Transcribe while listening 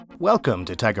Welcome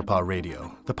to Tiger Paw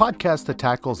Radio, the podcast that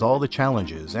tackles all the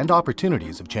challenges and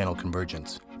opportunities of channel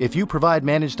convergence. If you provide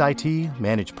managed IT,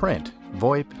 managed print,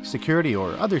 VoIP, security,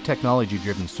 or other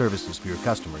technology-driven services for your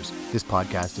customers, this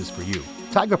podcast is for you.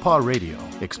 Tiger Paw Radio,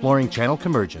 exploring channel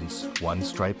convergence, one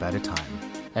stripe at a time.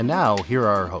 And now, here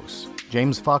are our hosts,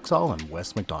 James Foxall and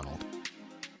Wes McDonald.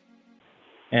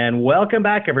 And welcome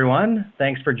back, everyone.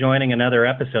 Thanks for joining another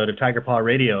episode of Tiger Paw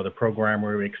Radio, the program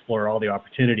where we explore all the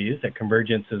opportunities that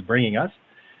convergence is bringing us,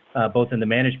 both in the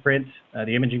managed print,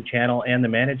 the imaging channel, and the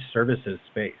managed services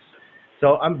space.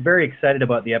 So I'm very excited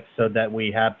about the episode that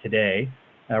we have today.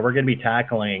 We're going to be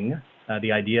tackling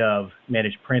the idea of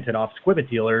managed print and office equipment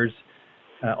dealers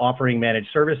offering managed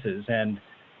services. And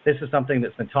this is something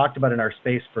that's been talked about in our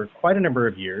space for quite a number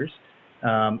of years.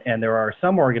 And there are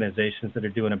some organizations that are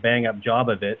doing a bang-up job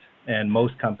of it, and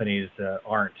most companies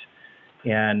aren't.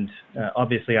 And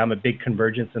obviously, I'm a big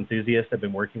convergence enthusiast. I've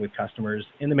been working with customers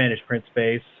in the managed print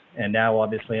space, and now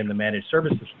obviously in the managed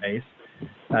services space,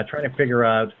 trying to figure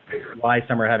out why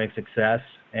some are having success,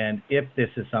 and if this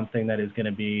is something that is going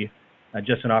to be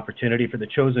just an opportunity for the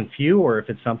chosen few, or if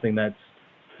it's something that's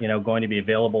going to be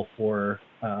available for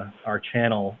our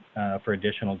channel for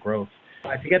additional growth.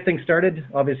 To get things started,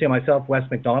 obviously myself, Wes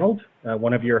McDonald,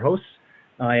 one of your hosts.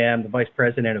 I am the Vice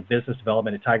President of Business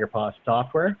Development at Tiger Paw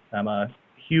Software. I'm a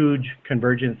huge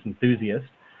convergence enthusiast.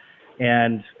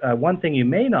 And one thing you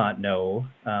may not know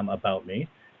about me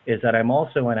is that I'm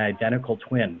also an identical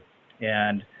twin.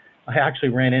 And I actually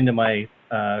ran into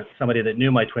somebody that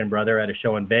knew my twin brother at a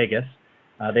show in Vegas.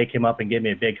 They came up and gave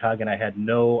me a big hug, and I had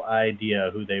no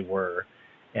idea who they were.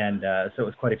 And so it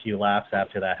was quite a few laughs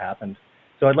after that happened.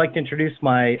 So I'd like to introduce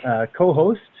my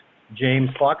co-host, James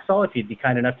Foxall, if you'd be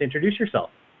kind enough to introduce yourself.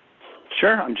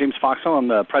 Sure. I'm James Foxall. I'm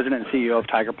the president and CEO of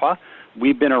Tiger Paw.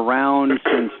 We've been around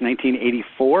since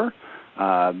 1984,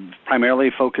 primarily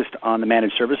focused on the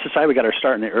managed services side. We got our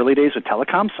start in the early days with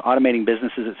telecoms, automating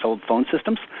businesses that sold phone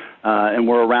systems. And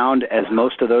we're around as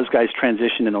most of those guys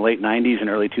transitioned in the late 90s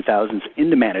and early 2000s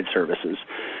into managed services.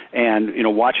 And,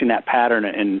 watching that pattern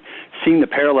and seeing the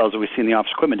parallels that we see in the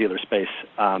office equipment dealer space,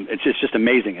 it's just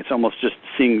amazing. It's almost just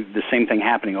seeing the same thing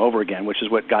happening over again, which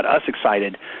is what got us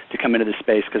excited to come into this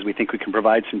space, because we think we can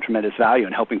provide some tremendous value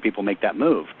in helping people make that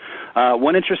move.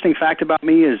 One interesting fact about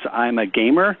me is I'm a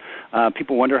gamer.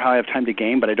 People wonder how I have time to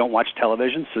game, but I don't watch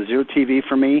television, so zero TV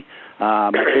for me.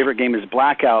 My favorite game is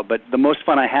Blackout, but the most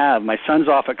fun I have, my son's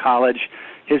off at college.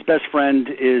 His best friend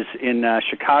is in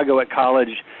Chicago at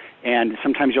college. And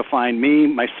sometimes you'll find me,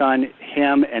 my son,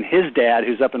 him, and his dad,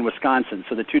 who's up in Wisconsin.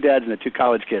 So the two dads and the two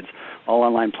college kids all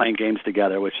online playing games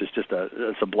together, which is just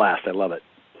it's a blast. I love it.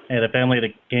 Yeah, the family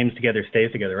that games together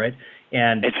stays together, right?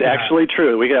 And it's actually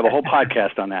true. We could have a whole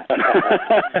podcast on that.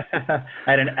 I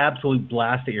had an absolute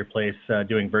blast at your place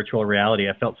doing virtual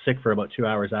reality. I felt sick for about 2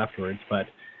 hours afterwards, but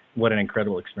what an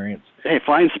incredible experience. Hey,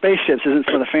 flying spaceships isn't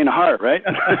for the faint of heart, right?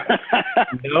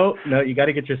 No, you got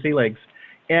to get your sea legs.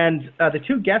 And the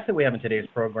two guests that we have in today's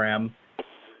program,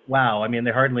 wow, I mean,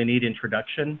 they hardly need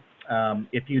introduction.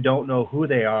 If you don't know who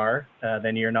they are,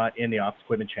 then you're not in the office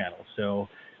equipment channel. So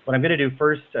what I'm going to do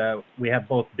first, we have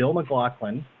both Bill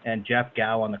McLaughlin and Jeff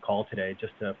Gow on the call today,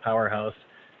 just a powerhouse,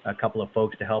 a couple of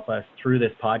folks to help us through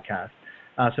this podcast.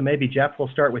 So maybe, Jeff, we'll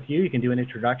start with you. You can do an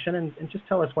introduction and just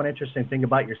tell us one interesting thing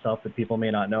about yourself that people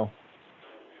may not know.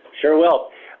 Sure will.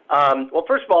 Well,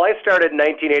 first of all, I started in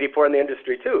 1984 in the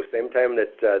industry, too, same time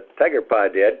that Tiger Paw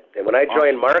did. And when I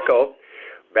joined Marco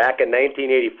back in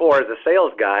 1984 as a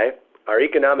sales guy, our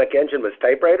economic engine was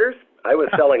typewriters. I was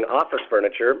selling office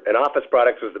furniture, and office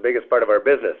products was the biggest part of our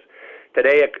business.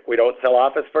 Today, we don't sell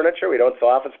office furniture, we don't sell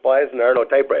office supplies, and there are no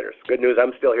typewriters. Good news,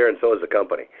 I'm still here, and so is the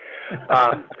company.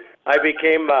 I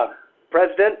became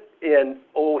president in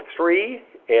 2003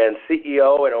 and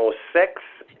CEO in 2006,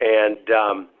 and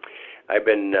I've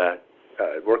been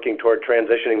working toward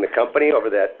transitioning the company over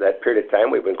that period of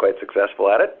time. We've been quite successful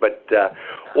at it. But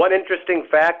one interesting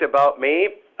fact about me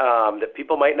that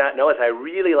people might not know is I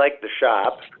really like to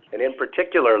shop, and in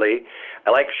particularly, I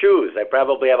like shoes. I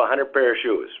probably have 100 pair of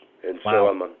shoes. And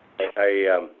wow. So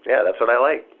that's what I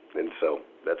like. And so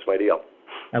that's my deal.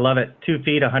 I love it. 2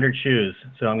 feet, 100 shoes.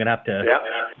 So I'm going to have to...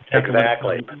 Yeah,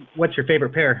 exactly. What's your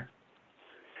favorite pair?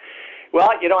 Well,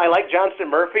 I like Johnston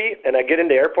Murphy, and I get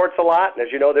into airports a lot, and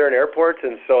as you know, they're in airports,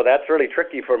 and so that's really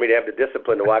tricky for me to have the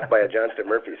discipline to walk by a Johnston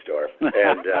Murphy store.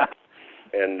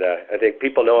 And I think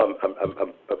people know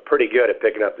I'm pretty good at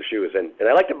picking up the shoes, and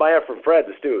I like to buy them from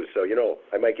Fred's too. So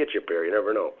I might get you a pair. You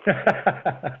never know.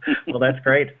 Well, that's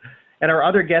great. And our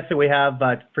other guest that we have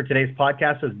for today's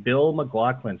podcast is Bill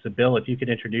McLaughlin. So, Bill, if you could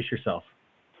introduce yourself.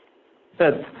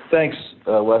 Thanks,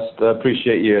 Wes.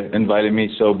 Appreciate you inviting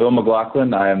me. So Bill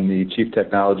McLaughlin, I am the Chief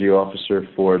Technology Officer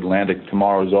for Atlantic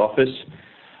Tomorrow's office.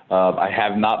 I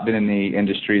have not been in the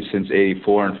industry since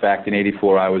 '84. In fact, in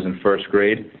 '84, I was in first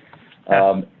grade.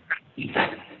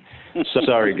 So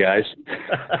sorry, guys.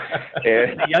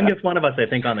 The youngest one of us, I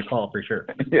think, on the call for sure.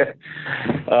 Yeah.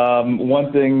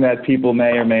 One thing that people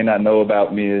may or may not know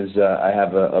about me is I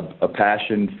have a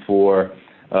passion for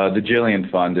the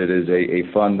Jillian Fund. It is a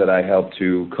fund that I helped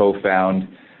to co-found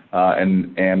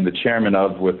and am the chairman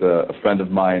of with a friend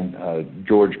of mine,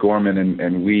 George Gorman,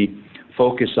 and we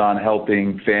focus on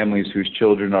helping families whose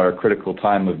children are a critical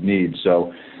time of need.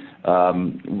 So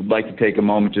would like to take a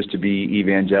moment just to be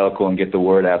evangelical and get the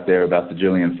word out there about the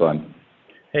Jillian Fund.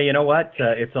 Hey, you know what?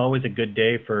 It's always a good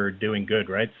day for doing good,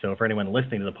 right? So for anyone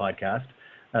listening to the podcast,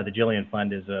 the Jillian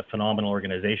Fund is a phenomenal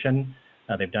organization.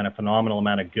 They've done a phenomenal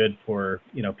amount of good for,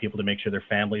 people to make sure their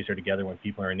families are together when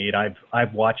people are in need.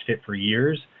 I've watched it for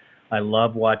years. I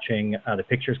love watching the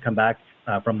pictures come back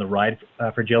from the ride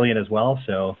for Jillian as well.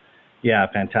 So yeah,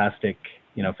 fantastic,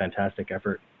 fantastic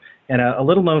effort. And a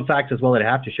little known fact as well that I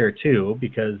have to share too,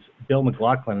 because Bill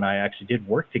McLaughlin and I actually did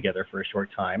work together for a short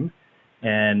time.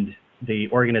 And the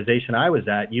organization I was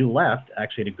at, you left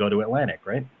actually to go to Atlantic,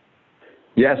 right?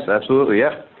 Yes, absolutely.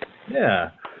 Yeah.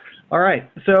 Yeah. All right.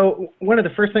 So one of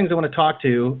the first things I want to talk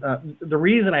to, the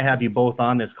reason I have you both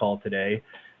on this call today,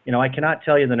 I cannot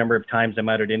tell you the number of times I'm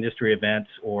out at industry events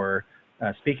or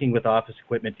speaking with office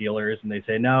equipment dealers, and they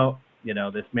say, no,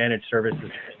 this managed services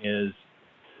thing is,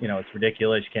 it's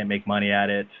ridiculous. You can't make money at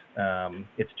it.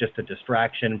 It's just a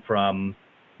distraction from,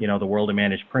 the world of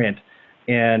managed print.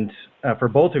 And for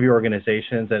both of your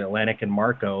organizations at Atlantic and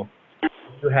Marco,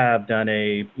 you have done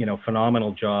a,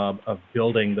 phenomenal job of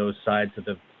building those sides of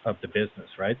the business,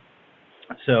 right?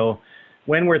 So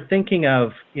when we're thinking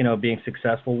of, being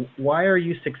successful, why are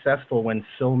you successful when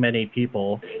so many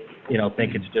people,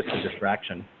 think it's just a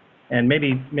distraction? And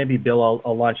maybe Bill,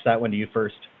 I'll launch that one to you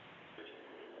first.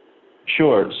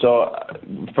 Sure. So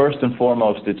first and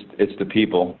foremost, it's the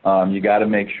people. You got to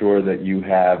make sure that you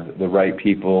have the right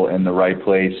people in the right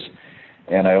place.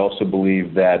 And I also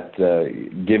believe that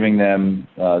giving them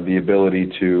the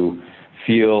ability to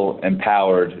feel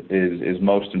empowered is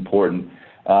most important.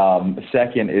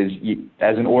 Second is,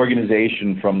 as an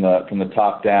organization from the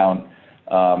top down,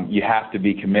 you have to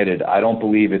be committed. I don't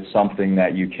believe it's something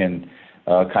that you can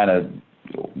kind of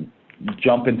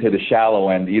jump into the shallow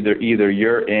end. Either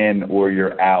you're in or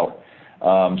you're out.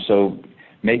 So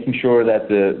making sure that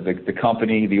the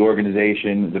company, the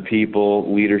organization, the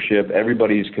people, leadership,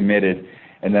 everybody's committed.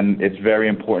 And then it's very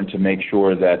important to make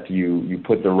sure that you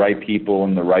put the right people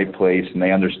in the right place and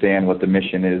they understand what the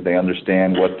mission is, they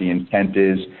understand what the intent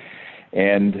is.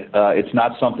 And it's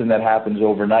not something that happens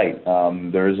overnight.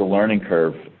 There is a learning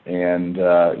curve, and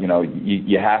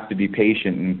you have to be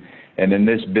patient. And in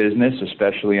this business,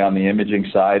 especially on the imaging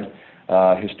side,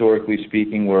 historically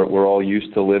speaking, we're all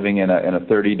used to living in a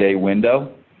 30-day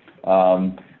window.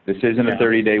 This isn't a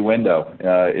 30-day window.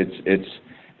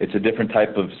 It's a different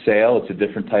type of sale. It's a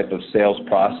different type of sales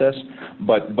process.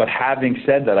 But having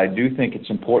said that, I do think it's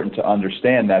important to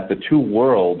understand that the two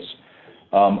worlds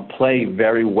play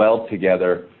very well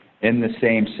together in the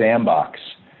same sandbox.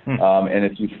 And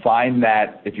if you find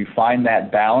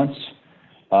that balance,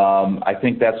 I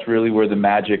think that's really where the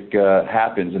magic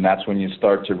happens, and that's when you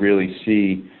start to really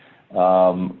see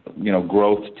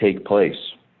growth take place.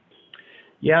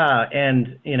 Yeah,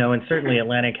 and and certainly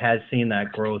Atlantic has seen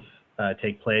that growth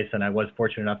take place, and I was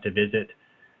fortunate enough to visit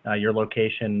your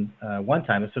location one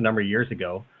time. It's a number of years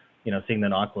ago, seeing the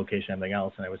NOC location and everything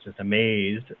else, and I was just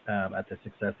amazed at the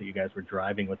success that you guys were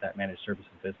driving with that managed services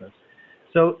business.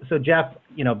 So Jeff,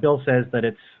 Bill says that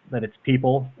it's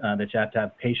people, that you have to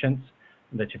have patience,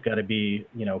 that you've got to be,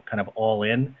 kind of all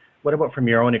in. What about from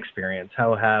your own experience?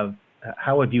 How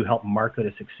have you helped Marco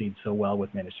to succeed so well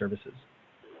with managed services?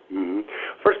 Mm-hmm.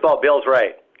 First of all, Bill's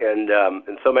right. And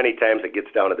so many times it gets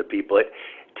down to the people.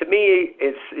 To me,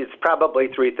 it's probably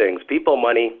three things: people,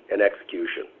 money, and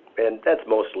execution. And that's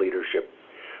most leadership.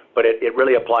 But it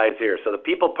really applies here. So the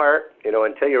people part,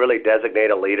 until you really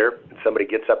designate a leader, and somebody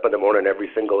gets up in the morning every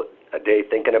single day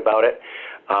thinking about it,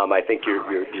 I think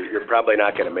you're probably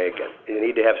not going to make it. You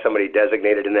need to have somebody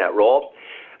designated in that role.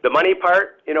 The money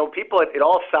part, people, it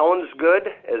all sounds good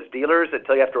as dealers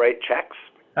until you have to write checks.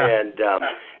 And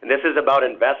this is about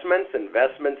investments.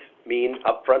 Investments mean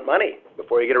upfront money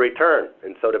before you get a return.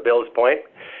 And so to Bill's point,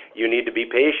 you need to be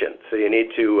patient. So you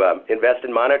need to invest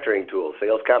in monitoring tools,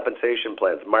 sales compensation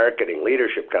plans, marketing,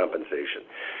 leadership compensation.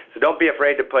 So don't be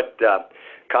afraid to put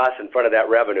costs in front of that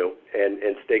revenue and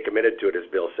stay committed to it, as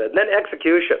Bill said. And then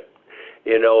execution.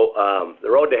 the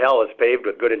road to hell is paved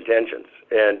with good intentions,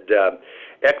 and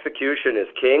execution is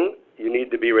king. You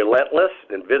need to be relentless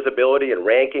in visibility and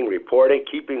ranking, reporting,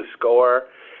 keeping score.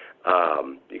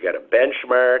 You got to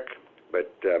benchmark,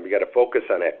 but you got to focus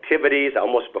on activities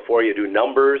almost before you do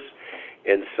numbers.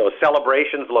 And so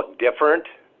celebrations look different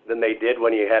than they did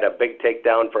when you had a big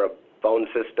takedown for a phone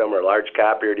system or a large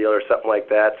copier deal or something like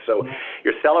that. So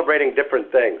you're celebrating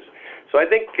different things. So I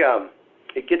think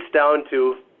it gets down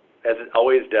to, as it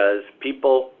always does,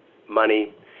 people,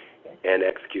 money, and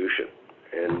execution.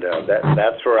 And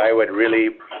that's where I would really,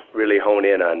 really hone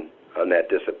in on that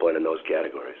discipline in those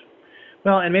categories.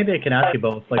 Well, and maybe I can ask you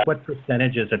both, like what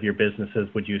percentages of your businesses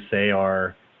would you say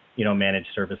are, managed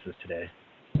services today?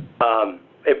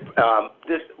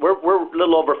 We're a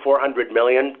little over 400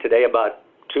 million. Today about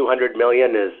 200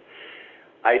 million is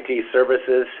IT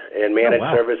services, and managed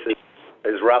services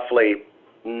is roughly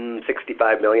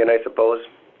 65 million, I suppose.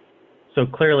 So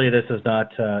clearly this is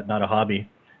not a hobby.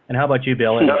 And how about you,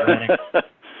 Bill?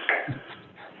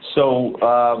 So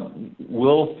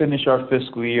we'll finish our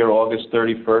fiscal year August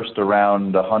 31st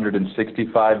around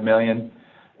 165 million,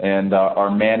 and our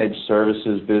managed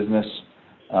services business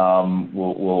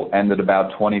will end at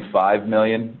about 25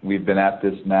 million. We've been at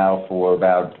this now for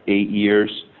about 8 years,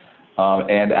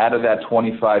 and out of that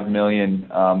 25 million,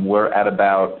 we're at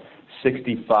about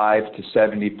 65 to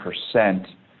 70%.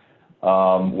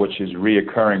 Which is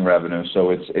reoccurring revenue.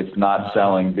 So it's not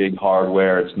selling big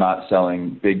hardware. It's not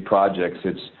selling big projects.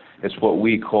 It's what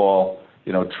we call,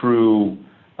 true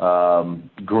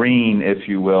green, if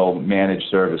you will, managed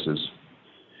services.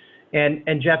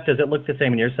 And Jeff, does it look the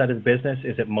same on your side of the business?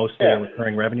 Is it mostly a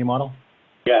recurring revenue model?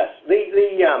 Yes.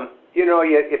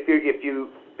 If you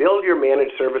build your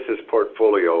managed services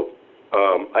portfolio,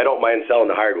 I don't mind selling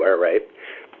the hardware, right?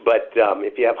 But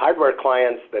if you have hardware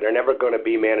clients that are never going to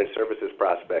be managed services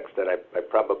prospects, then I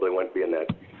probably wouldn't be in the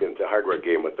hardware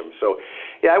game with them. So,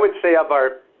 I would say of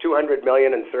our 200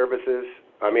 million in services,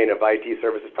 of IT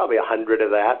services, probably 100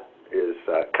 of that is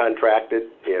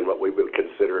contracted in what we would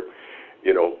consider,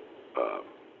 IT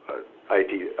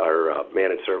or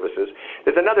managed services.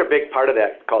 There's another big part of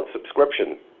that called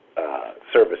subscription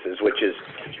services, which is,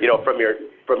 from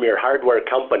your hardware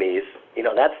companies.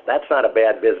 That's not a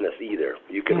bad business either.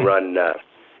 You can run,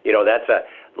 that's a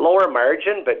lower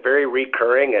margin, but very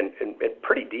recurring and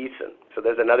pretty decent. So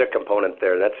there's another component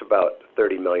there. That's about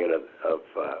 30 million of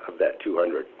that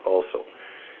 200 also.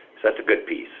 So that's a good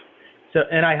piece. So,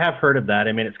 and I have heard of that.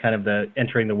 It's kind of the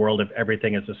entering the world of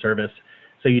everything as a service.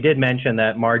 So you did mention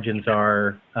that margins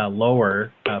are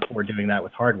lower for doing that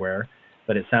with hardware,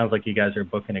 but it sounds like you guys are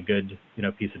booking a good,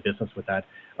 piece of business with that.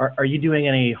 Are you doing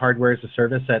any hardware as a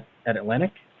service at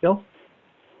Atlantic, Bill?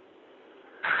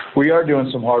 We are doing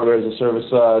some hardware as a service,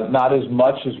 not as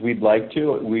much as we'd like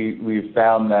to. We've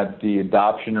found that the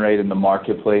adoption rate in the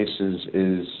marketplace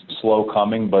is slow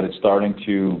coming, but it's starting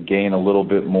to gain a little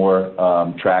bit more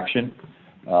traction.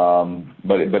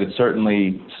 But it's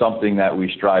certainly something that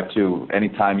we strive to.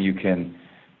 Anytime you can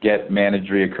get managed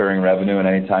recurring revenue, and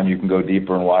anytime you can go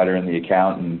deeper and wider in the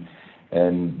account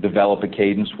and develop a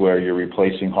cadence where you're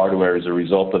replacing hardware as a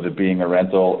result of it being a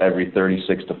rental every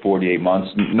 36 to 48 months,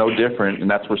 no different,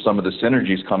 and that's where some of the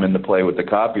synergies come into play with the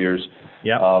copiers.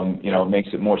 Yeah. It makes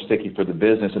it more sticky for the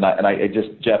business. And I just,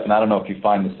 Jeff, and I don't know if you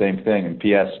find the same thing. And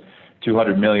P.S.,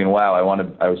 200 million. Wow, I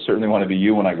certainly want to be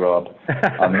you when I grow up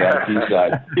on the IT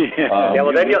side.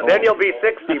 Well, then you'll be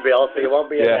 60, Bill, so you won't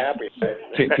be as happy.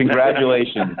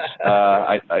 Congratulations.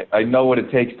 I know what it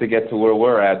takes to get to where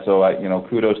we're at, so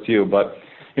kudos to you. But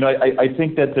I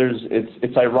think that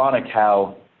it's ironic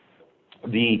how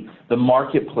the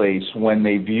marketplace, when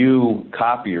they view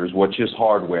copiers, which is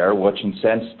hardware, which in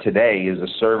sense today is a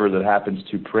server that happens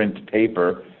to print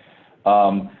paper,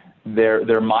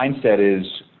 their mindset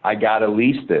is, I got to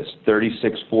lease this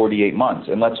 36, 48 months.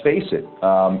 And let's face it,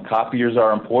 copiers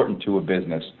are important to a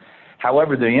business.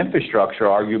 However, the infrastructure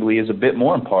arguably is a bit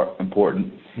more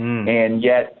important. And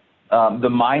yet the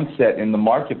mindset in the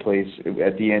marketplace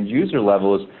at the end user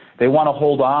level is they want to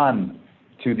hold on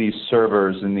to these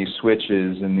servers and these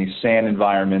switches and these SAN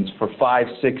environments for 5,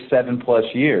 6,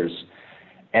 7+ years.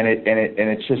 And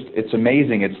it's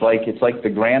amazing. It's like the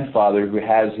grandfather who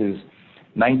has his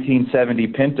 1970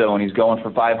 Pinto and he's going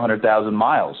for 500,000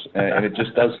 miles, and it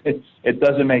just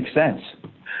doesn't make sense.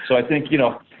 So I think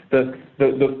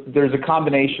there's a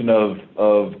combination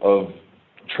of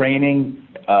training,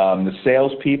 the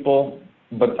salespeople,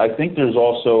 but I think there's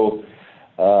also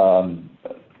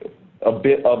a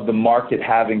bit of the market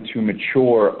having to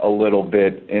mature a little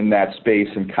bit in that space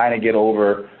and kind of get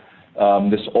over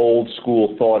this old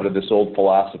school thought or this old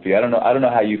philosophy. I don't know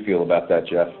how you feel about that,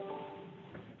 Jeff.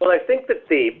 Well, I think that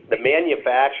the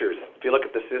manufacturers, if you look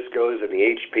at the Ciscos and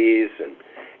the HPs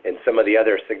and some of the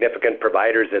other significant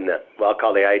providers in the, well, I'll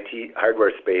call the IT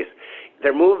hardware space,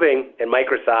 they're moving, and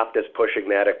Microsoft is pushing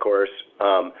that, of course.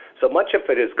 So much of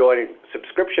it is going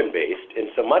subscription-based, and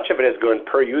so much of it is going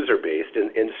per-user-based.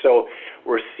 And so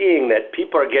we're seeing that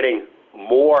people are getting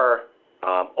more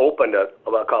open to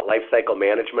what I'll call life cycle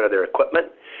management of their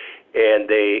equipment. And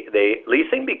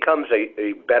leasing becomes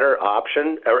a better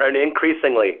option, or an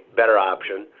increasingly better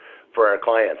option for our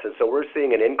clients. And so we're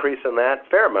seeing an increase in that,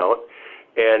 fair amount.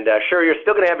 And sure, you're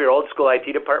still going to have your old school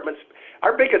IT departments.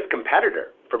 Our biggest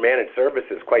competitor for managed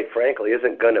services, quite frankly,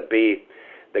 isn't going to be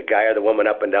the guy or the woman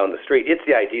up and down the street. It's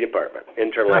the IT department,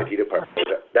 internal IT department.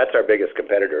 That's our biggest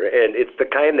competitor. And it's the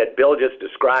kind that Bill just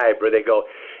described, where they go,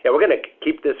 yeah, we're going to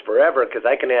keep this forever because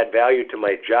I can add value to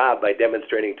my job by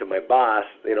demonstrating to my boss,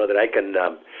 that I can,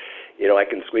 I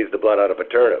can squeeze the blood out of a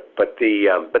turnip. But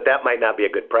that might not be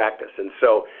a good practice. And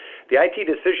so the IT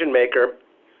decision maker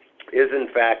is, in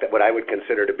fact, what I would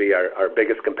consider to be our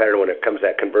biggest competitor when it comes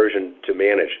to that conversion to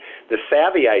manage. The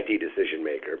savvy IT decision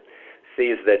maker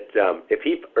sees that if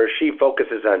he or she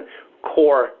focuses on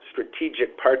core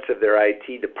strategic parts of their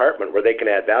IT department where they can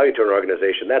add value to an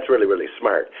organization, that's really, really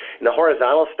smart. And the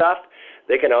horizontal stuff,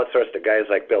 they can outsource to guys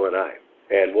like Bill and I,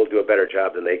 and we'll do a better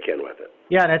job than they can with it.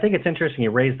 Yeah, and I think it's interesting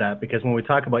you raise that, because when we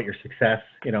talk about your success,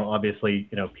 obviously,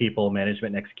 people,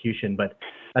 management, and execution, but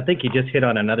I think you just hit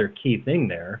on another key thing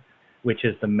there, which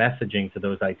is the messaging to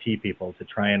those IT people, to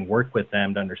try and work with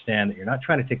them to understand that you're not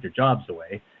trying to take their jobs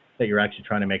away, that you're actually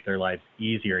trying to make their lives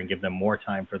easier and give them more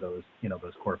time for those,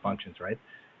 those core functions, right?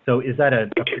 So is that a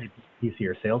pretty piece of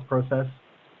your sales process?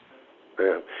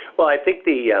 Yeah. Well, I think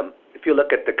if you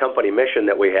look at the company mission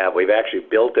that we have, we've actually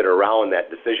built it around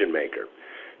that decision maker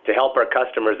to help our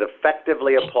customers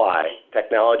effectively apply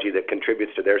technology that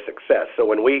contributes to their success. So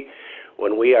when we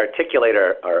articulate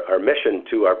our mission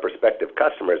to our prospective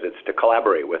customers, it's to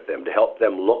collaborate with them, to help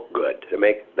them look good, to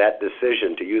make that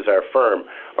decision to use our firm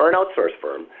or an outsourced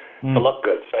firm to look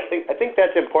good. So I think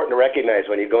that's important to recognize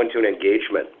when you go into an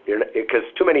engagement, because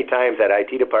too many times that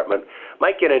IT department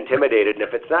might get intimidated, and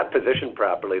if it's not positioned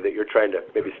properly, that you're trying to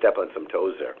maybe step on some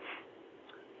toes there.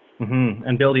 Mm-hmm.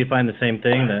 And Bill, do you find the same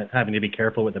thing, that having to be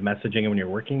careful with the messaging when you're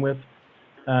working with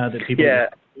the people?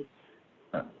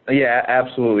 Yeah,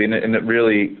 absolutely. And it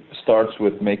really starts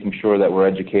with making sure that we're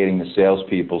educating the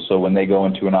salespeople, so when they go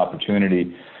into an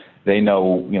opportunity, they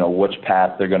know, which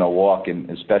path they're going to walk, and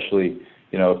especially,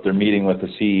 if they're meeting with the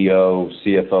CEO,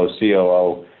 CFO,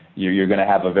 COO, you're going to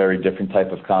have a very different type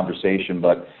of conversation.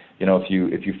 But,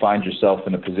 if you find yourself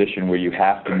in a position where you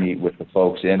have to meet with the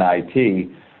folks in IT,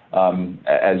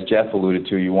 as Jeff alluded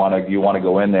to, you want to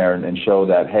go in there and show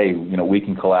that, hey, we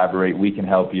can collaborate, we can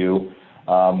help you.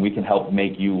 We can help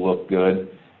make you look good.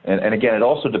 And again, it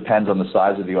also depends on the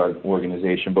size of the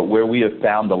organization, but where we have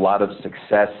found a lot of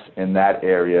success in that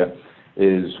area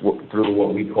is through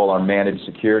what we call our managed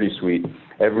security suite.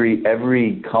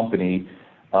 Every company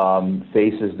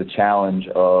faces the challenge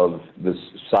of this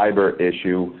cyber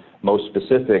issue, most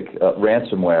specific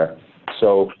ransomware.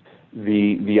 So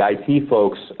the IT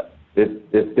folks,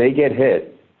 if they get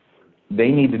hit, they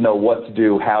need to know what to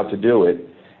do, how to do it,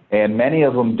 and many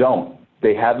of them don't.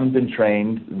 They haven't been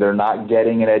trained, they're not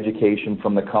getting an education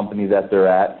from the company that they're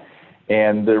at,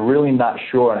 and they're really not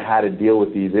sure on how to deal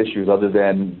with these issues other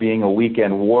than being a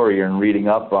weekend warrior and reading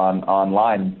up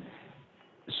online.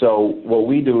 So what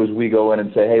we do is we go in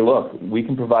and say, hey, look, we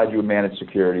can provide you a managed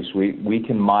security suite. We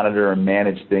can monitor and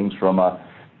manage things from a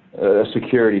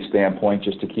security standpoint,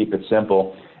 just to keep it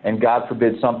simple. And God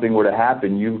forbid something were to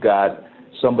happen, you've got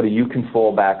somebody you can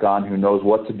fall back on who knows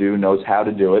what to do, knows how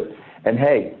to do it. And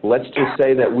hey, let's just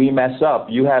say that we mess up.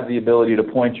 You have the ability to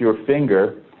point your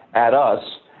finger at us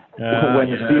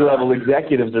when the C-level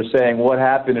executives are saying, what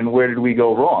happened and where did we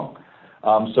go wrong?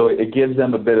 So it gives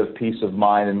them a bit of peace of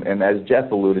mind. And as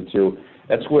Jeff alluded to,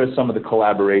 that's where some of the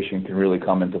collaboration can really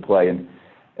come into play.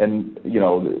 And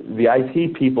the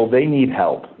IT people, they need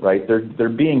help, right? They're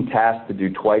being tasked to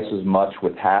do twice as much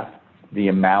with half the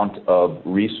amount of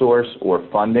resource or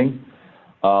funding.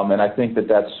 And I think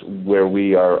that's where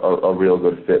we are a real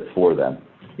good fit for them.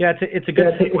 Yeah, it's a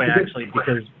good segue, actually,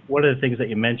 because one of the things that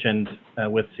you mentioned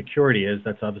with security is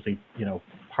that's obviously,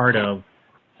 part of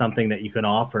something that you can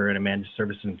offer in a managed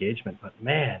service engagement. But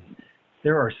man,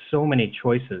 there are so many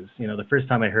choices. The first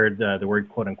time I heard the word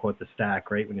quote unquote the stack,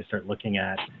 right? When you start looking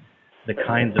at the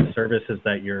kinds of services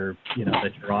that you're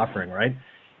offering, right?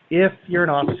 If you're an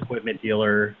office equipment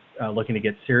dealer looking to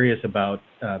get serious about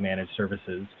managed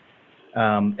services,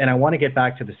 and I want to get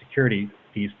back to the security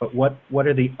piece, but what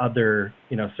are the other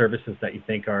services that you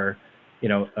think are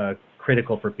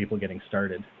critical for people getting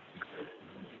started?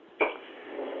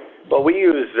 Well, we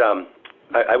use,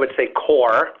 I would say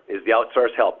CORE is the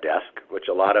outsourced help desk, which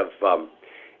a lot of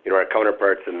our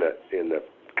counterparts in the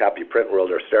copy print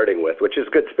world are starting with, which is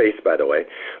good space, by the way.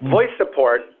 Voice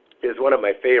support is one of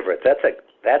my favorites.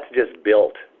 That's just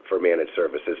built for managed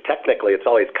services. Technically, it's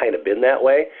always kind of been that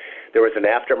way. There was an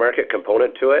aftermarket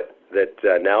component to it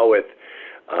that now with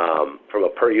from a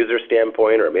per user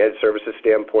standpoint or a managed services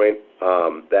standpoint,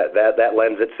 that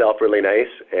lends itself really nice,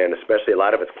 and especially a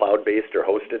lot of it's cloud-based or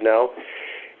hosted now.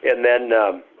 And then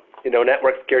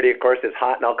network security, of course, is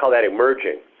hot, and I'll call that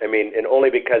emerging. I mean, and only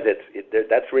because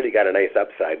that's really got a nice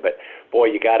upside. But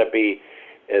boy, you got to be,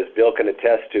 as Bill can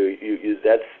attest to,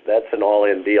 that's an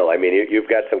all-in deal. I mean, you've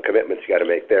got some commitments you got to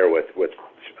make there with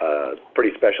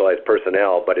pretty specialized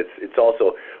personnel, but it's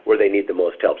also where they need the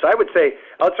most help. So I would say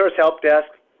outsourced help desk,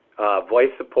 voice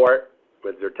support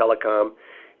with their telecom,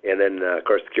 and then of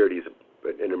course security is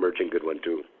an emerging good one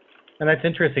too. And that's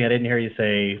interesting. I didn't hear you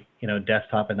say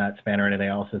desktop in that span or anything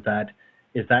else. Is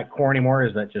that core anymore?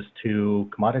 Is that just too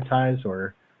commoditized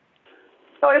or?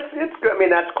 No, it's good. I mean,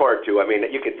 that's core too. I mean,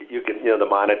 you can the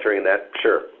monitoring that,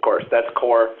 sure, of course, that's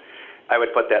core. I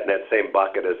would put that in that same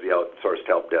bucket as the outsourced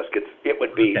help desk. It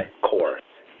would be core.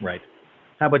 Right.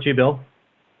 How about you, Bill?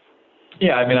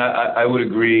 Yeah, I mean, I would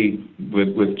agree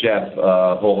with Jeff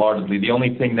wholeheartedly. The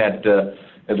only thing that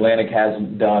Atlantic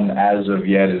hasn't done as of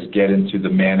yet is get into the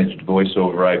managed voice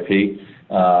over IP.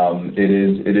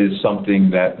 It is something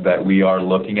that we are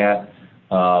looking at.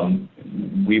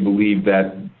 We believe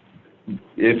that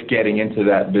if getting into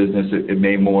that business, it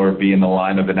may more be in the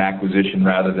line of an acquisition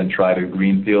rather than try to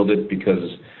greenfield it,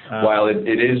 because while it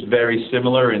is very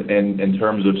similar in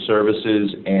terms of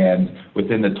services and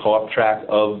within the talk track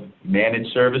of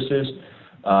managed services,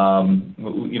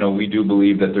 we do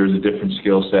believe that there's a different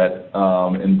skill set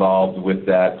involved with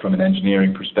that from an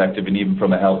engineering perspective and even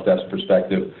from a help desk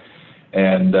perspective.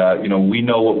 And, we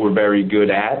know what we're very good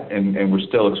at, and we're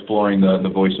still exploring the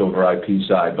voice over IP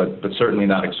side, but certainly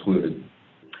not excluded.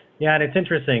 Yeah, and it's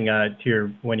interesting,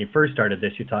 when you first started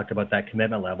this, you talked about that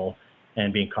commitment level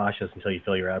and being cautious until you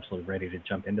feel you're absolutely ready to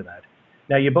jump into that.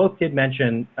 Now, you both did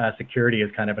mention security as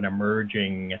kind of an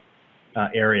emerging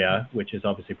area, which is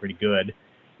obviously pretty good.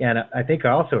 And I think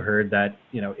I also heard that,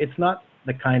 it's not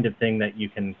the kind of thing that you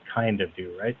can kind of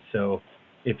do, right? So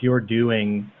if you're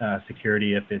doing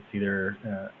security, if it's either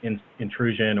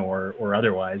intrusion or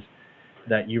otherwise,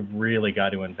 that you've really got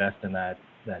to invest in that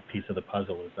piece of the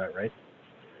puzzle. Is that right?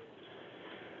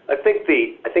 I think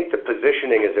the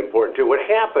positioning is important too. What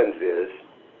happens is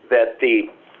that the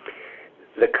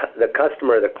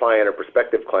customer, the client or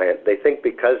prospective client, they think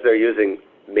because they're using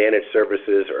managed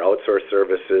services or outsourced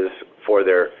services for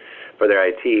their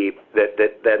IT,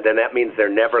 that means they're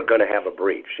never going to have a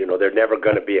breach. They're never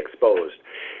going to be exposed.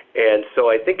 And so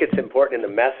I think it's important in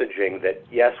the messaging that,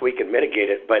 yes, we can mitigate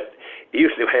it, but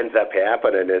usually what ends up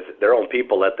happening is their own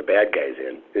people let the bad guys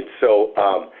in. And so,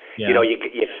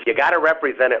 you got to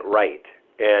represent it right.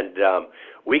 And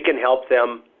we can help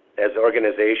them as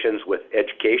organizations with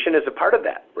education as a part of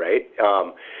that, right?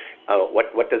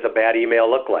 What does a bad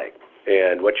email look like?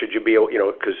 And what should you be,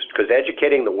 because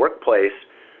educating the workplace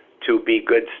to be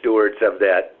good stewards of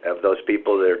those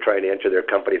people that are trying to enter their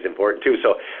company is important too.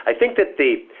 So I think that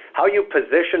how you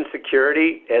position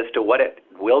security as to what it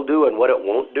will do and what it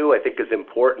won't do, I think is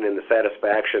important in the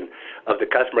satisfaction of the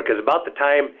customer, because about the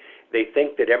time they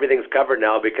think that everything's covered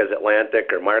now because Atlantic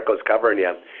or Marco's covering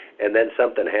you, and then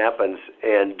something happens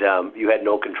and you had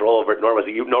no control over it, nor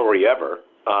were you ever,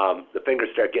 the fingers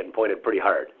start getting pointed pretty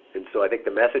hard. And so I think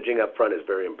the messaging up front is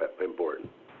very important.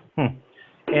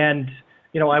 And,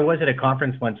 I was at a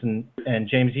conference once, and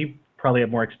James, you probably have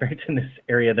more experience in this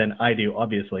area than I do,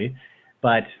 obviously.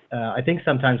 But I think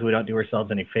sometimes we don't do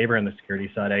ourselves any favor on the security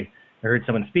side. I heard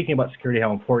someone speaking about security,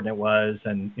 how important it was,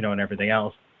 and, and everything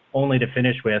else, only to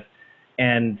finish with,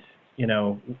 and,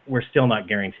 we're still not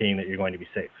guaranteeing that you're going to be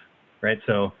safe, right?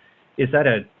 So is that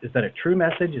a true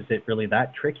message? Is it really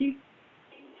that tricky?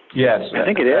 Yes, I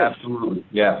think it is. Absolutely,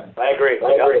 yeah. I agree.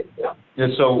 Yeah,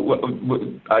 so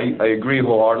I agree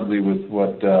wholeheartedly with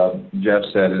what Jeff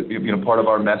said. Part of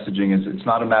our messaging is it's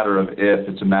not a matter of if,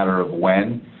 it's a matter of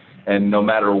when. And no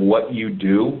matter what you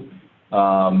do,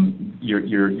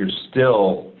 you're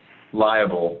still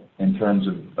liable in terms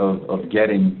of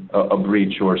getting a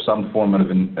breach or some form of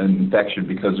an infection,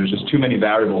 because there's just too many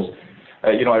variables.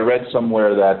 I read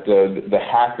somewhere that the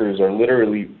hackers are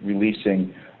literally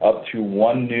releasing up to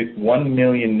 1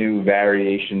 million new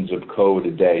variations of code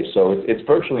a day. So it's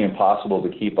virtually impossible to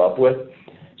keep up with.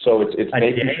 So it's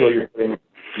making sure you're putting,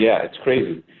 it's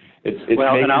crazy. It's making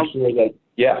sure that,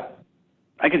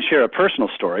 I can share a personal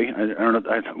story. One of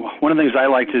the things I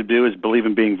like to do is believe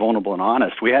in being vulnerable and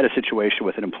honest. We had a situation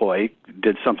with an employee,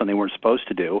 did something they weren't supposed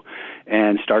to do,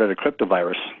 and started a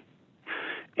cryptovirus.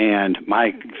 And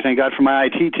thank God for my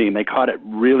IT team, they caught it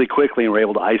really quickly and were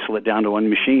able to isolate it down to one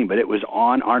machine, but it was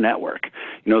on our network.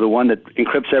 You know, the one that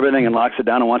encrypts everything and locks it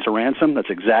down and wants a ransom, that's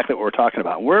exactly what we're talking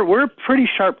about. We're a pretty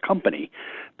sharp company,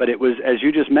 but it was, as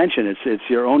you just mentioned, it's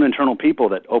your own internal people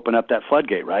that open up that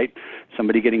floodgate, right?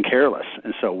 Somebody getting careless.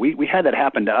 And so we had that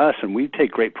happen to us, and we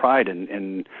take great pride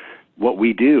in what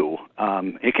we do.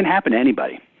 It can happen to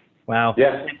anybody. Wow.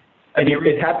 Yeah. I mean,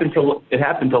 it happened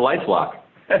to LifeLock.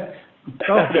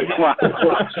 Oh.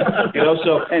 You know,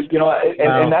 so and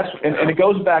it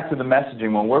goes back to the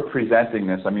messaging when we're presenting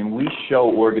this. I mean, we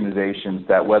show organizations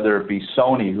that whether it be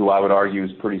Sony, who I would argue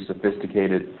is pretty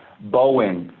sophisticated,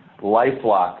 Boeing,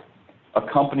 LifeLock, a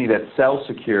company that sells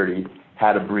security,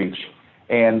 had a breach,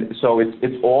 and so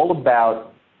it's all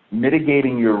about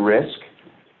mitigating your risk.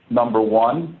 Number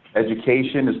one,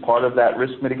 education is part of that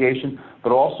risk mitigation,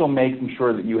 but also making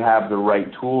sure that you have the right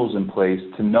tools in place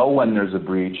to know when there's a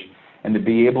breach and to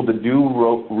be able to do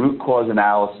root cause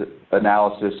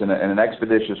analysis in an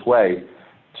expeditious way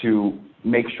to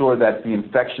make sure that the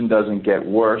infection doesn't get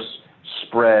worse,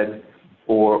 spread,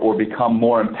 or become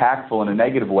more impactful in a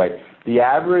negative way. The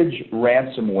average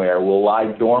ransomware will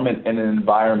lie dormant in an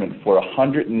environment for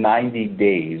 190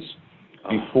 days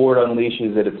before it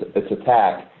unleashes its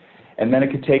attack. And then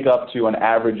it could take up to an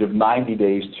average of 90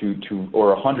 days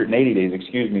or 180 days,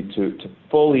 to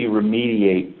fully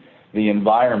remediate the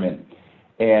environment.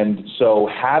 And so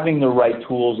having the right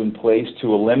tools in place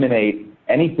to eliminate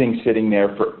anything sitting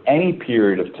there for any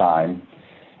period of time,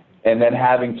 and then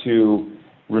having to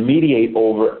remediate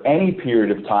over any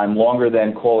period of time longer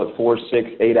than, call it 4, 6,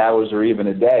 8 hours, or even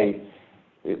a day,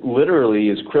 it literally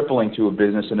is crippling to a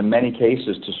business, and in many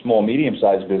cases to small,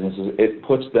 medium-sized businesses, it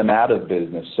puts them out of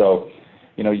business. So,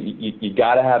 you know, you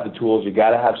got to have the tools. You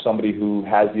got to have somebody who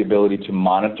has the ability to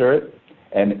monitor it,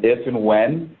 and if and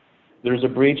when there's a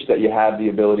breach, that you have the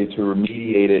ability to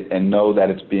remediate it and know that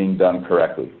it's being done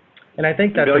correctly. And I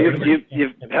think that Bill,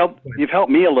 you've helped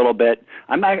me a little bit.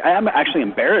 I'm actually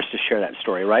embarrassed to share that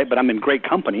story, right? But I'm in great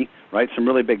company, right? Some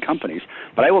really big companies.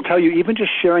 But I will tell you, even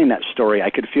just sharing that story, I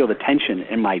could feel the tension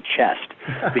in my chest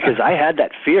because I had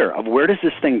that fear of where does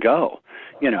this thing go?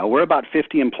 You know, we're about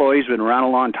 50 employees, been around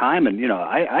a long time, and, you know,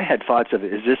 I had thoughts of,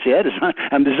 is this it? Is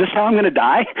this how I'm going to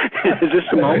die? Is this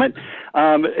the moment?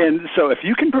 And so if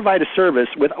you can provide a service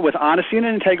with honesty and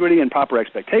integrity and proper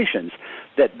expectations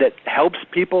that helps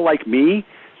people like me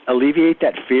alleviate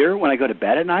that fear when I go to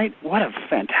bed at night, what a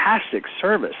fantastic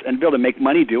service. And be able to make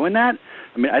money doing that,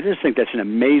 I mean, I just think that's an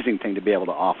amazing thing to be able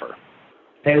to offer.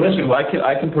 Hey, listen,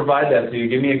 I can provide that to you.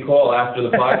 Give me a call after the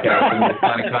podcast and we'll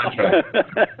sign a contract.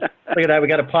 Look at that. We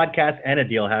got a podcast and a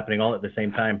deal happening all at the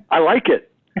same time. I like it.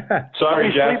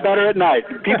 Sorry, Jeff. Sleep better at night.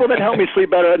 People that help me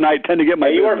sleep better at night tend to get my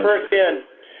You were business. first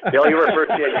in. Bill, you were first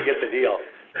in. You get the deal.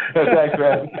 Thanks,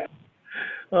 man.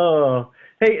 Oh,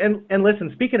 hey, and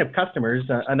listen, speaking of customers,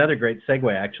 another great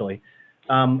segue, actually.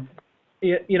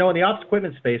 You know, in the ops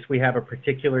equipment space, we have a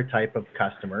particular type of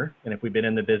customer, and if we've been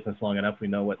in the business long enough, we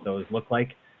know what those look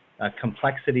like.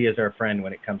 Complexity is our friend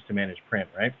when it comes to managed print,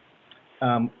 right?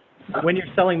 When you're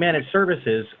selling managed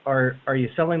services, are you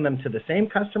selling them to the same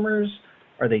customers?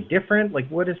 Are they different? Like,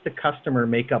 what does the customer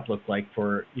makeup look like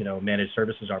for, you know, managed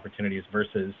services opportunities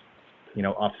versus, you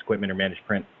know, office equipment or managed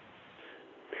print?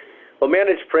 Well,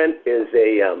 managed print is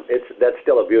that's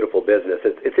still a beautiful business.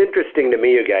 It's interesting to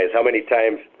me, you guys, how many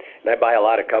times, and I buy a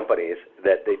lot of companies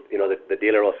that the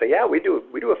dealer will say, yeah, we do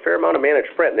a fair amount of managed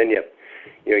print, and then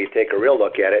you take a real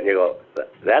look at it and you go,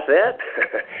 that's it?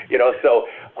 You know, so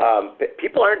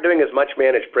people aren't doing as much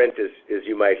managed print as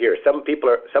you might hear. Some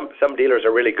dealers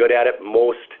are really good at it,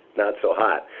 most not so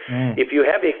hot. If you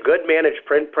have a good managed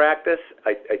print practice,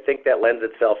 I think that lends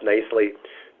itself nicely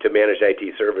to managed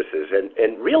IT services.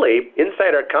 And really,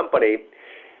 inside our company,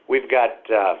 we've got,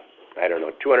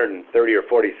 230 or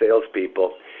 40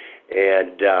 salespeople,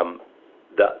 and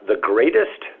the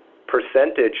greatest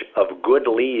percentage of good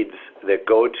leads that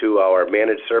go to our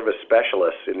managed service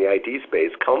specialists in the IT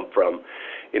space come from,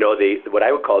 you know, what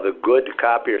I would call the good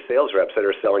copier sales reps that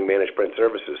are selling managed print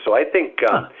services. So I think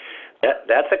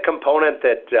that's a component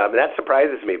that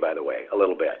surprises me, by the way, a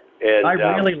little bit. And I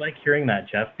really like hearing that,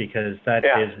 Jeff, because that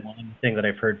is one thing that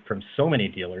I've heard from so many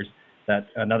dealers. That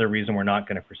another reason we're not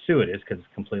going to pursue it is because it's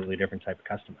a completely different type of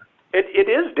customer. It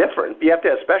is different. You have to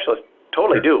have specialists.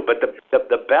 Totally do. But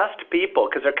the best people,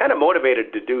 because they're kind of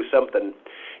motivated to do something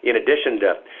in addition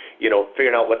to, you know,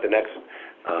 figuring out what the next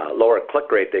lower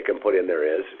click rate they can put in there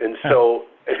is. And so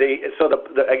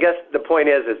I guess the point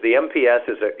is the MPS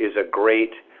is a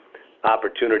great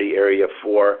opportunity area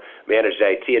for managed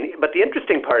IT. But the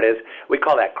interesting part is we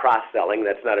call that cross-selling.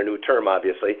 That's not a new term,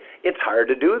 obviously. It's hard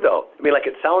to do, though. I mean, like,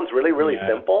 it sounds really, really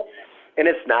simple, and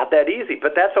it's not that easy.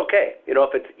 But that's okay. You know,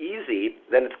 if it's easy,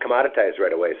 then it's commoditized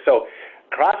right away. So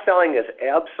cross-selling is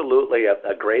absolutely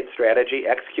a great strategy.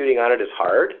 Executing on it is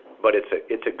hard, but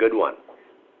it's a good one.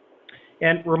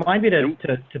 And remind me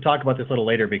to talk about this a little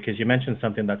later, because you mentioned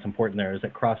something that's important there, is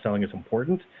that cross-selling is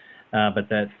important, but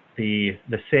that the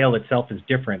sale itself is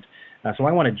different. So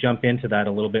I want to jump into that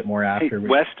a little bit more after. Hey,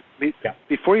 West,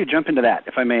 before you jump into that,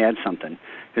 if I may add something,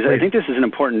 because I think this is an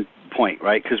important point,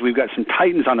 right? Because we've got some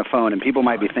titans on the phone, and people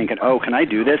might be thinking, oh, can I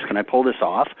do this? Can I pull this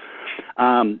off?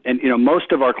 And, you know,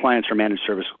 most of our clients are managed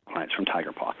service clients from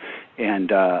TigerPaw,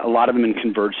 and a lot of them in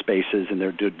converged spaces, and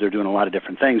they're doing a lot of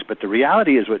different things. But the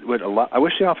reality is, I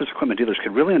wish the office equipment dealers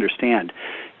could really understand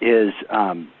is,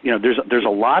 you know, there's a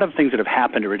lot of things that have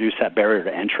happened to reduce that barrier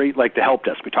to entry, like the help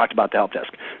desk. We talked about the help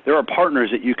desk. There are partners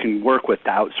that you can work with to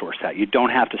outsource that. You don't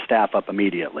have to staff up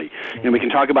immediately. And we can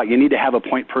talk about you need to have a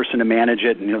point person to manage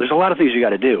it, and you know, there's a lot of things you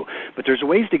got to do. But there's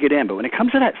ways to get in. But when it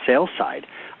comes to that sales side,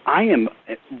 I am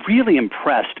really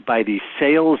impressed by the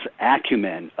sales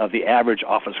acumen of the average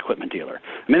office equipment dealer.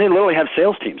 I mean, they literally have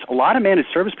sales teams. A lot of managed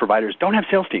service providers don't have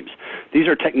sales teams. These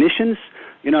are technicians,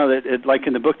 you know, like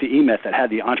in the book The E-Myth, that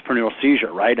had the entrepreneurial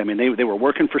seizure, right? I mean, they were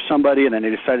working for somebody, and then they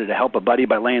decided to help a buddy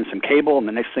by laying some cable, and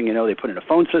the next thing you know, they put in a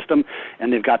phone system,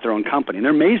 and they've got their own company. And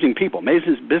they're amazing people,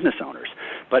 amazing business owners.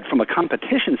 But from a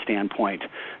competition standpoint,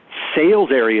 sales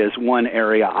area is one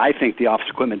area I think the office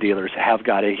equipment dealers have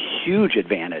got a huge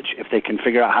advantage if they can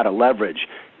figure out how to leverage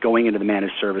going into the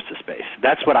managed services space.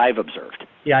 That's what I've observed.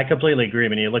 Yeah, I completely agree.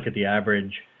 When you look at the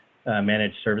average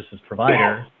managed services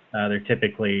provider, they're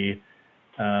typically,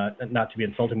 not to be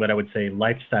insulting, but I would say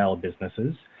lifestyle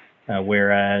businesses,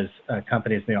 whereas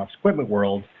companies in the office equipment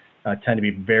world tend to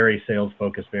be very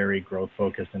sales-focused, very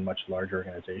growth-focused, and much larger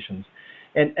organizations.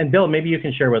 And Bill, maybe you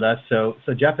can share with us. So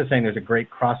Jeff is saying there's a great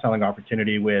cross-selling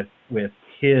opportunity with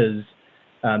his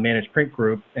managed print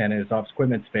group and his office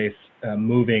equipment space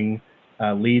moving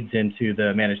leads into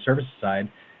the managed services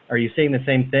side. Are you seeing the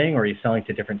same thing, or are you selling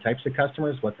to different types of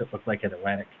customers? What's it look like at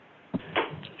Atlantic?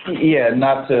 Yeah,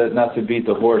 not to beat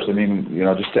the horse. I mean, you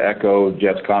know, just to echo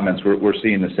Jeff's comments, we're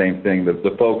seeing the same thing.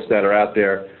 The folks that are out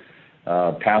there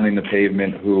pounding the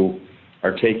pavement, who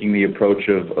are taking the approach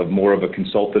of more of a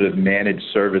consultative managed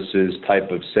services type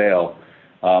of sale,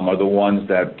 are the ones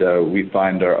that we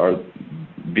find are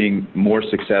being more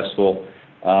successful.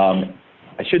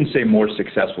 I shouldn't say more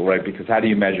successful, right? Because how do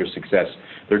you measure success?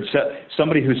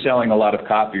 Somebody who's selling a lot of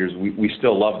copiers, we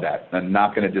still love that. I'm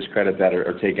not going to discredit that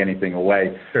or take anything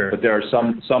away. Sure. But there are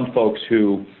some folks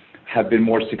who have been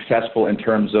more successful in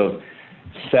terms of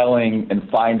selling and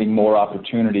finding more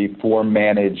opportunity for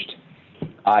managed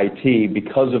IT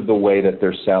because of the way that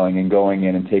they're selling and going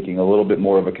in and taking a little bit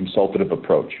more of a consultative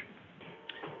approach.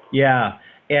 Yeah,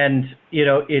 and you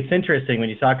know, it's interesting when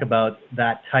you talk about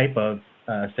that type of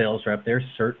sales rep. They're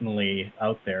certainly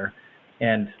out there,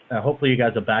 and hopefully you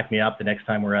guys will back me up the next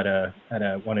time we're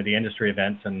at one of the industry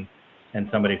events and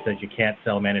somebody says you can't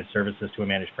sell managed services to a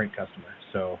managed print customer.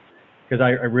 So, because I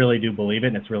really do believe it,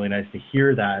 and it's really nice to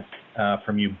hear that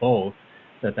from you both,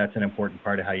 that's an important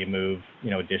part of how you move,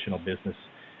 you know, additional business.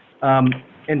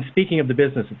 And speaking of the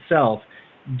business itself,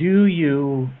 do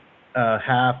you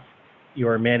have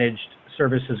your managed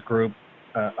services group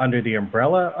under the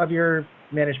umbrella of your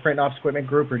managed print and office equipment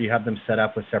group, or do you have them set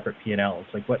up with separate P&Ls?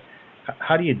 Like,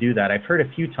 how do you do that? I've heard a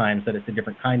few times that it's a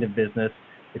different kind of business,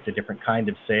 it's a different kind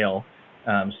of sale.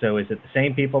 So is it the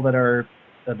same people that are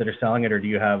selling it, or do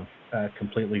you have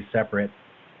completely separate,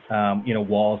 you know,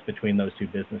 walls between those two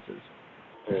businesses?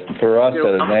 For us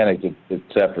at Atlantic, it's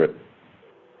separate.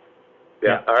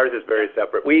 Yeah, ours is very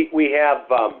separate. We have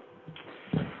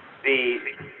the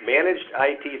managed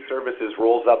IT services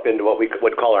rolls up into what we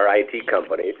would call our IT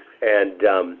company, and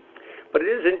but it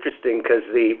is interesting because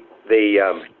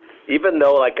even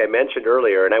though, like I mentioned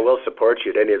earlier, and I will support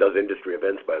you at any of those industry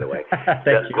events, by the way.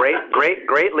 Thank you.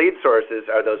 Great lead sources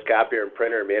are those copier and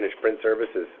printer managed print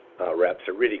services reps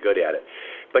are really good at it.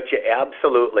 But you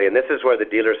absolutely, and this is where the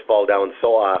dealers fall down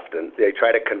so often, they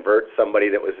try to convert somebody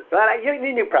that was,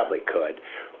 you probably could,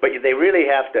 but they really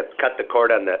have to cut the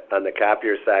cord on the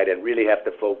copier side and really have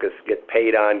to focus, get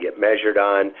paid on, get measured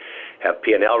on, have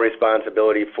P&L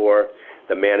responsibility for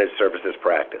the managed services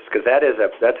practice, because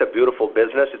that's a beautiful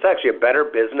business. It's actually a better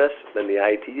business than the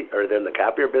IT or than the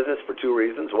copier business for two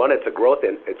reasons. One, it's a growth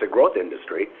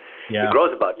industry. Yeah. It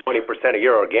grows about 20% a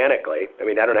year organically. I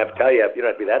mean, I don't have to tell you, you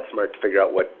don't have to be that smart to figure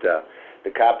out what the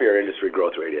copier industry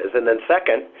growth rate is. And then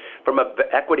second, from an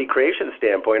equity creation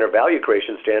standpoint or value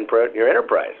creation standpoint, your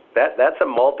enterprise. That's a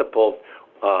multiple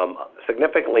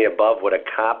significantly above what a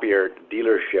copier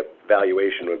dealership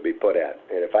valuation would be put at.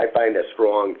 And if I find a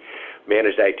strong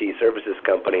managed IT services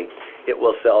company, it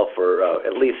will sell for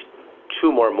at least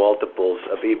 2 more multiples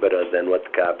of EBITDA than what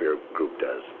the copier group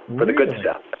does for the good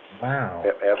stuff. Wow.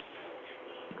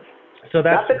 So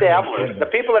that's not the dabblers. The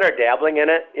people that are dabbling in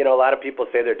it, a lot of people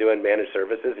say they're doing managed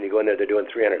services, and you go in there, they're doing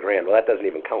 $300,000. Well, that doesn't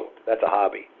even count. That's a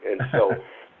hobby. And so,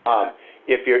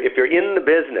 if you're in the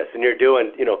business and you're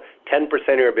doing, 10%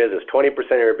 of your business, 20%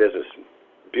 of your business,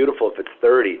 beautiful if it's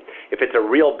 30. If it's a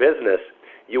real business,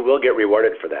 you will get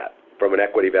rewarded for that from an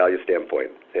equity value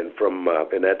standpoint, and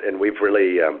and we've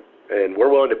really and we're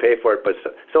willing to pay for it, but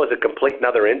so is a complete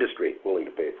another industry willing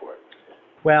to pay for it.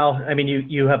 Well, I mean,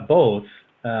 you have both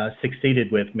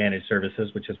succeeded with managed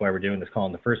services, which is why we're doing this call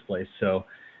in the first place. So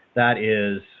that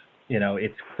is,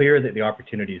 it's clear that the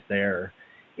opportunity is there.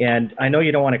 And I know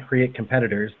you don't want to create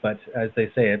competitors, but as they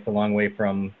say, it's a long way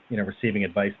from, receiving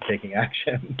advice and taking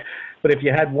action. But if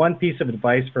you had one piece of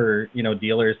advice for,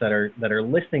 dealers that are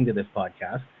listening to this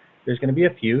podcast, there's going to be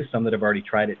a few, some that have already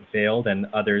tried it and failed, and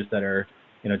others that are,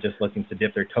 just looking to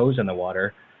dip their toes in the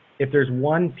water. If there's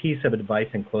one piece of advice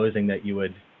in closing that you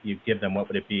give them, what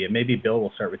would it be? And maybe Bill,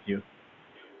 we'll start with you.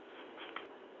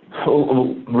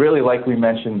 Really, like we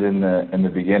mentioned in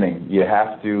the beginning, you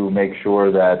have to make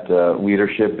sure that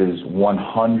leadership is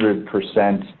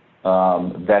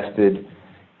 100% vested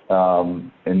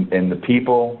in the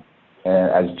people.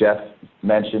 And as Jeff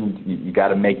mentioned, you got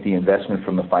to make the investment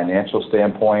from the financial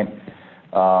standpoint.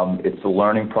 It's a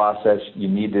learning process. You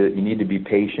need to be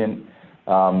patient.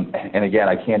 And again,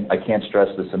 I can't stress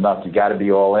this enough. You got to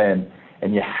be all in.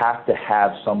 And you have to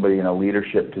have somebody in a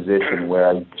leadership position where,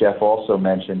 as Jeff also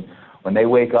mentioned, when they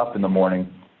wake up in the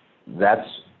morning, that's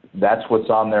what's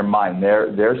on their mind.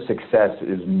 Their success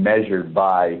is measured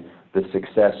by the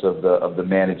success of the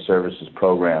managed services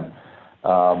program.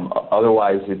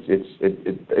 Otherwise,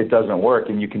 it doesn't work.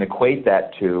 And you can equate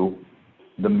that to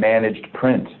the managed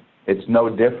print. It's no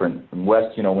different. And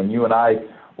Wes, when you and I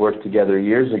worked together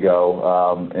years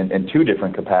ago in 2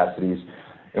 different capacities,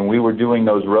 and we were doing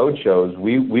those road shows,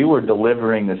 we were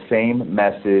delivering the same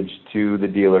message to the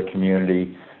dealer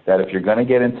community that if you're going to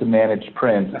get into managed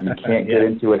print, you can't get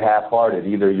into it half-hearted.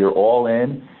 Either you're all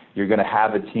in, you're going to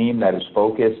have a team that is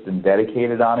focused and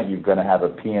dedicated on it, you're going to have a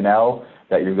P&L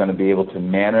that you're going to be able to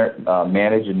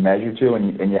manage and measure to,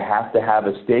 and you have to have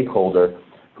a stakeholder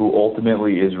who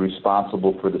ultimately is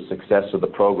responsible for the success of the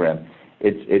program.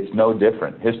 It's no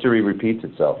different. History repeats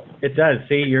itself. It does.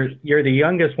 See, you're the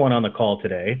youngest one on the call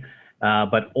today,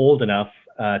 but old enough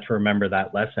to remember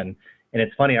that lesson. And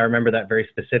it's funny, I remember that very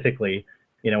specifically,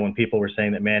 when people were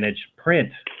saying that managed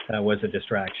print was a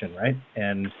distraction, right?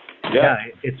 And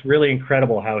it's really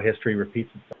incredible how history repeats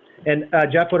itself. And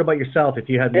Jeff, what about yourself? If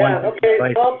you had one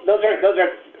advice? Well, those are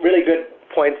really good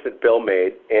points that Bill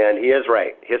made, and he is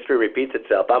right. History repeats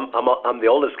itself. I'm the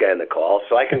oldest guy in the call,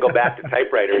 so I can go back to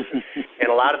typewriters, and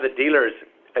a lot of the dealers,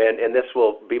 and this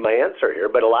will be my answer here,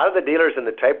 but a lot of the dealers in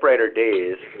the typewriter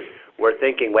days were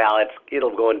thinking, well,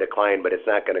 it'll go in decline, but it's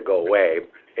not going to go away,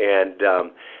 and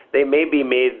they maybe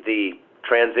made the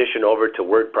transition over to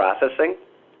word processing,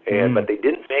 but they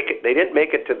didn't make it. They didn't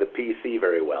make it to the PC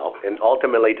very well, and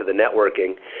ultimately to the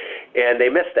networking, and they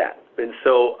missed that. And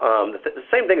so the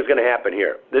same thing is going to happen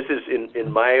here. This is, in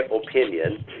my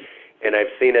opinion, and I've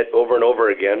seen it over and over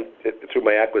again through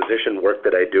my acquisition work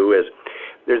that I do, is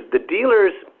the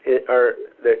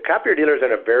copier dealers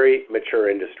are in a very mature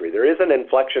industry. There is an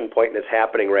inflection point that's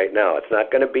happening right now. It's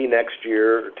not going to be next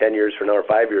year, or 10 years from now, or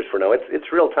 5 years from now.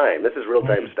 It's real time. This is real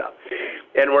time stuff.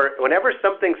 And whenever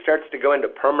something starts to go into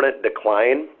permanent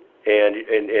decline, and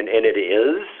it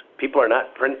is, people are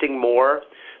not printing more.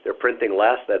 They're printing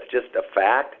less. That's just a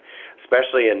fact,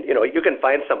 especially in, you can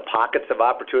find some pockets of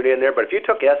opportunity in there, but if you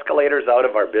took escalators out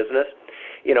of our business,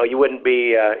 you wouldn't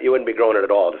be growing it at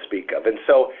all to speak of. And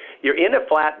so you're in a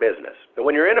flat business. And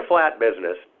when you're in a flat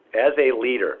business, as a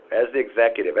leader, as the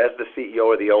executive, as the CEO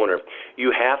or the owner,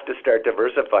 you have to start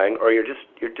diversifying, or you're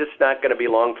just not going to be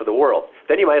long for the world.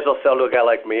 Then you might as well sell to a guy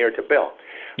like me or to Bill.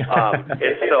 And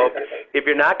so if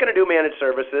you're not going to do managed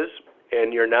services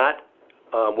and you're not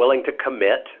willing to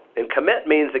commit, and commit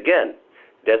means, again,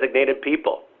 designated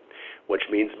people, which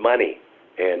means money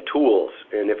and tools.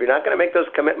 And if you're not going to make those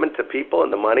commitments to people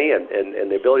and the money and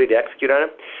the ability to execute on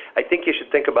it, I think you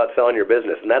should think about selling your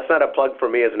business. And that's not a plug for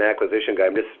me as an acquisition guy.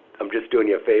 I'm just doing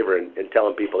you a favor and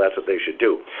telling people that's what they should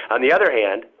do. On the other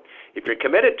hand, if you're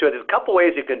committed to it, there's a couple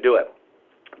ways you can do it.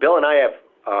 Bill and I have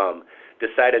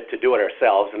decided to do it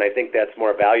ourselves, and I think that's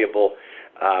more valuable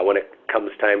when it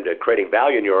comes time to creating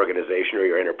value in your organization or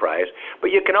your enterprise.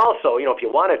 But you can also, if you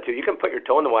wanted to, you can put your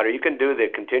toe in the water. You can do the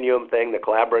Continuum thing, the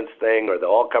Collaborance thing, or the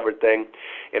All-Covered thing,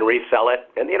 and resell it.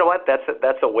 And you know what? That's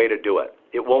a way to do it.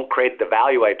 It won't create the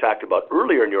value I talked about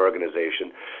earlier in your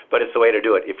organization, but it's the way to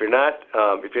do it. If you're not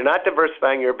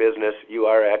diversifying your business, you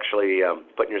are actually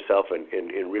putting yourself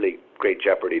in really great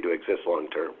jeopardy to exist long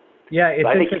term. Yeah, it's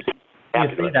so interesting you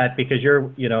say that because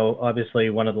you're, obviously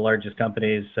one of the largest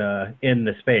companies in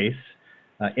the space,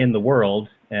 in the world,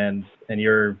 and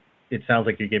it sounds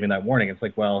like you're giving that warning. It's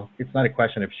like, well, it's not a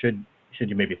question of should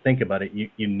you maybe think about it.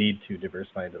 You need to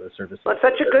diversify into the services. Well, it's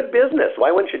such a good business.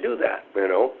 Why wouldn't you do that?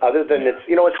 Other than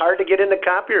it's hard to get into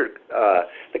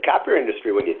the copier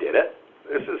industry when you did it.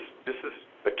 This is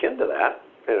akin to that.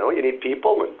 You need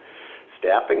people and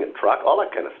staffing and truck, all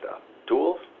that kind of stuff,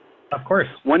 tools. Of course.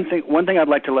 One thing I'd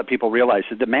like to let people realize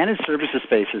is the managed services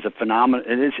space is a phenomenon.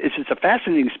 It's a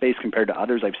fascinating space compared to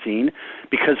others I've seen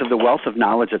because of the wealth of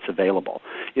knowledge that's available.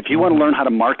 If you want to learn how to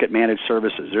market managed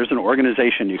services, there's an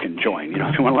organization you can join.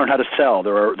 If you want to learn how to sell,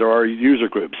 there are user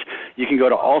groups. You can go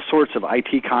to all sorts of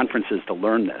IT conferences to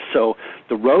learn this. So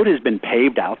the road has been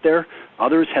paved out there.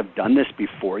 Others have done this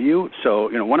before you. So,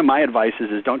 one of my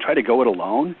advices is don't try to go it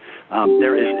alone.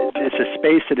 It's a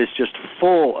space that is just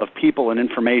full of people and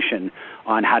information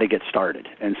on how to get started.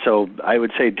 And so I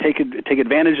would say take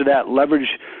advantage of that,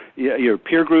 leverage your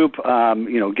peer group,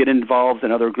 get involved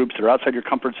in other groups that are outside your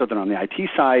comfort zone on the IT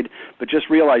side, but just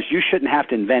realize you shouldn't have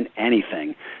to invent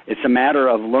anything. It's a matter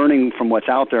of learning from what's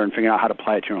out there and figuring out how to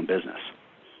apply it to your own business.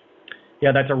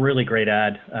 Yeah, that's a really great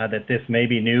ad, that this may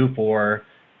be new for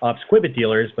Squibit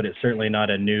dealers, but it's certainly not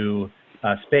a new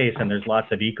space, and there's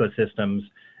lots of ecosystems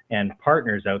and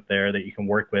partners out there that you can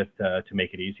work with to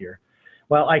make it easier.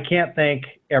 Well, I can't thank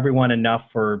everyone enough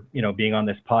for being on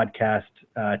this podcast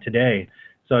today.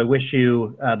 So I wish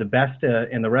you the best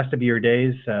in the rest of your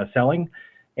days selling.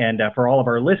 And for all of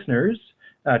our listeners,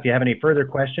 if you have any further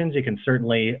questions, you can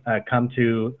certainly come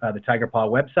to the TigerPaw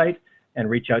website and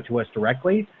reach out to us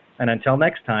directly. And until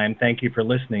next time, thank you for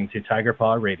listening to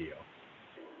TigerPaw Radio.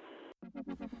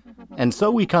 And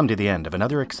so we come to the end of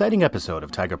another exciting episode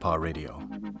of TigerPaw Radio.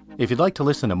 If you'd like to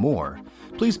listen to more,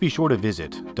 please be sure to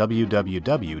visit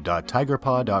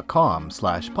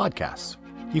www.tigerpaw.com/podcasts.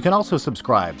 You can also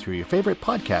subscribe through your favorite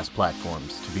podcast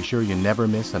platforms to be sure you never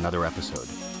miss another episode.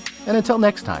 And until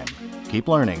next time, keep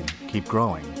learning, keep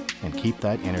growing, and keep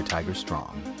that inner tiger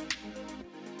strong.